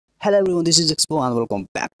Hello everyone, this is Expo and welcome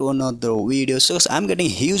back to another video. So I'm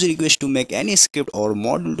getting huge request to make any script or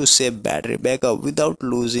module to save battery backup without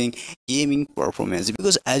losing gaming performance,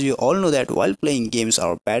 because as you all know that while playing games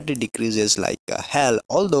our battery decreases like hell,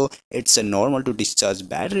 although it's normal to discharge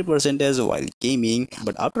battery percentage while gaming.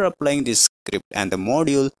 But after applying this script and the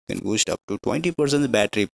module can boost up to 20%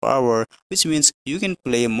 battery power, which means you can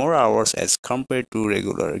play more hours as compared to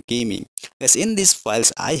regular gaming. As in these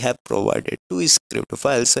files I have provided two script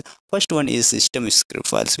files. First one is system script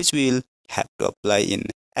files, which we'll have to apply in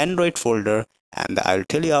Android folder, and I'll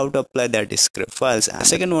tell you how to apply that script files. And the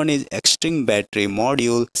second one is extreme battery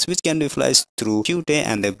module, which can be flashed through Qt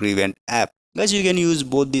and the prevent app. Guys, you can use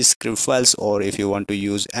both these script files, or if you want to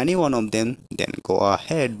use any one of them then go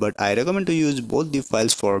ahead, but I recommend to use both the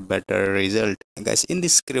files for better result. Guys, in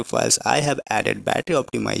these script files I have added battery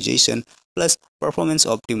optimization plus performance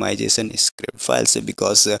optimization script files,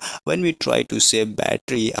 because when we try to save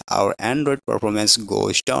battery our Android performance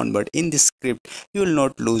goes down, but in this script you will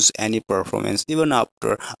not lose any performance even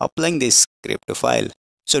after applying this script file.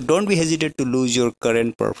 So don't be hesitant to lose your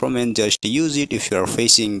current performance, just use it if you are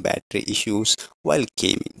facing battery issues while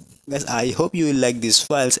gaming. Guys, I hope you will like these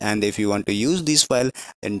files, and if you want to use this file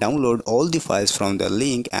then download all the files from the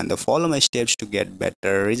link and follow my steps to get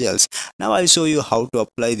better results. Now I'll show you how to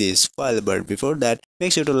apply this file, but before that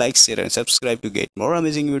make sure to like, share and subscribe to get more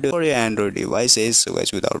amazing videos for your Android devices. So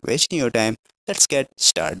guys, without wasting your time, let's get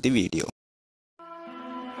start the video.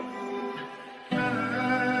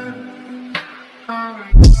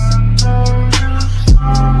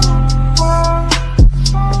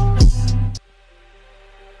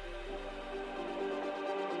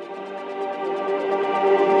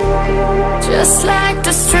 Just like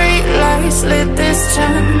the street lights lit this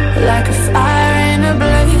town, like a fire in a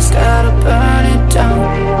blaze, gotta burn it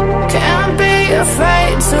down. Can't be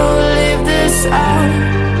afraid to leave this out.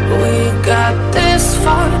 We got this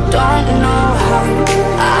far, don't know how.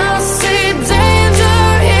 I see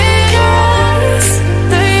danger in your eyes.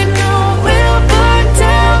 They know we'll burn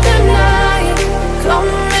down the night.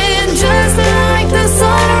 Coming just like the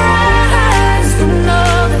sunrise. You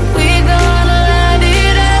know that we're gonna light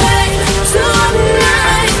it up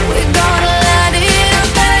tonight. We're gonna light it up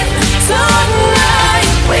tonight.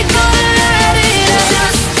 We're gonna light it up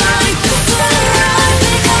just like the sunrise.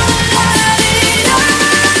 We're gonna light it up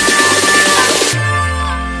now.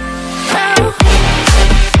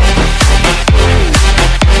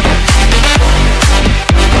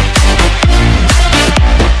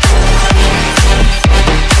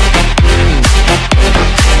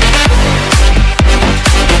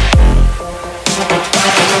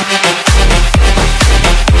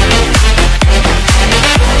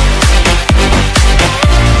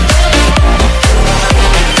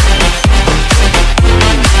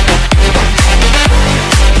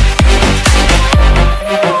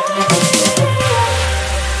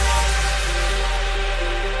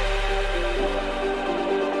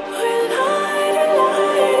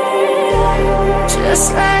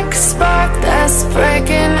 Just like a spark that's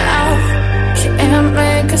breaking out. Can't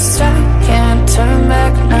make a stop, can't turn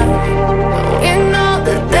back now. We know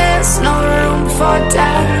that there's no room for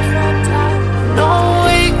doubt. No,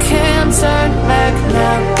 we can't turn back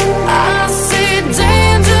now. I see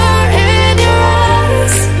danger in your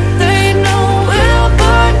eyes. They know we'll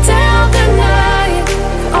burn down the night.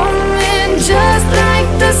 Coming just like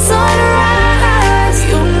the sunrise.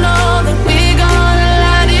 You know that we're gonna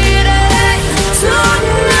light it up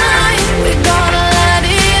tonight. We're gonna light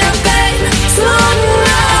it up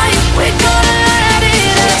tonight. We're gonna light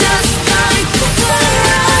it up just like the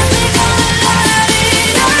sunrise. We're gonna light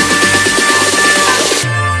it up now.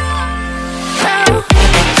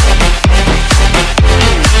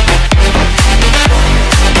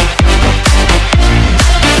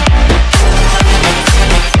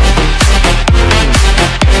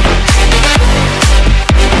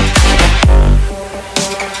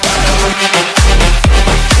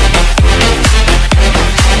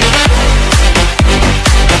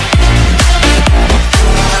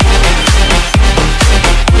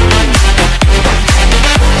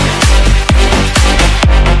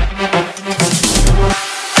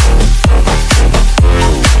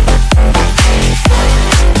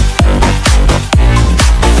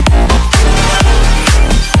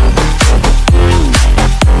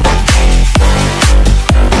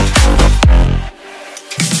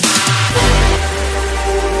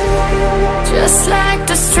 Just like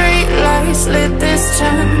the street lights lit this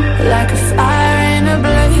town, like a fire in a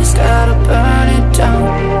blaze, gotta burn it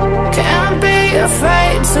down. Can't be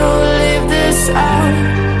afraid to leave this out.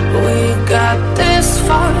 We got this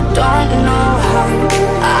far, don't know how.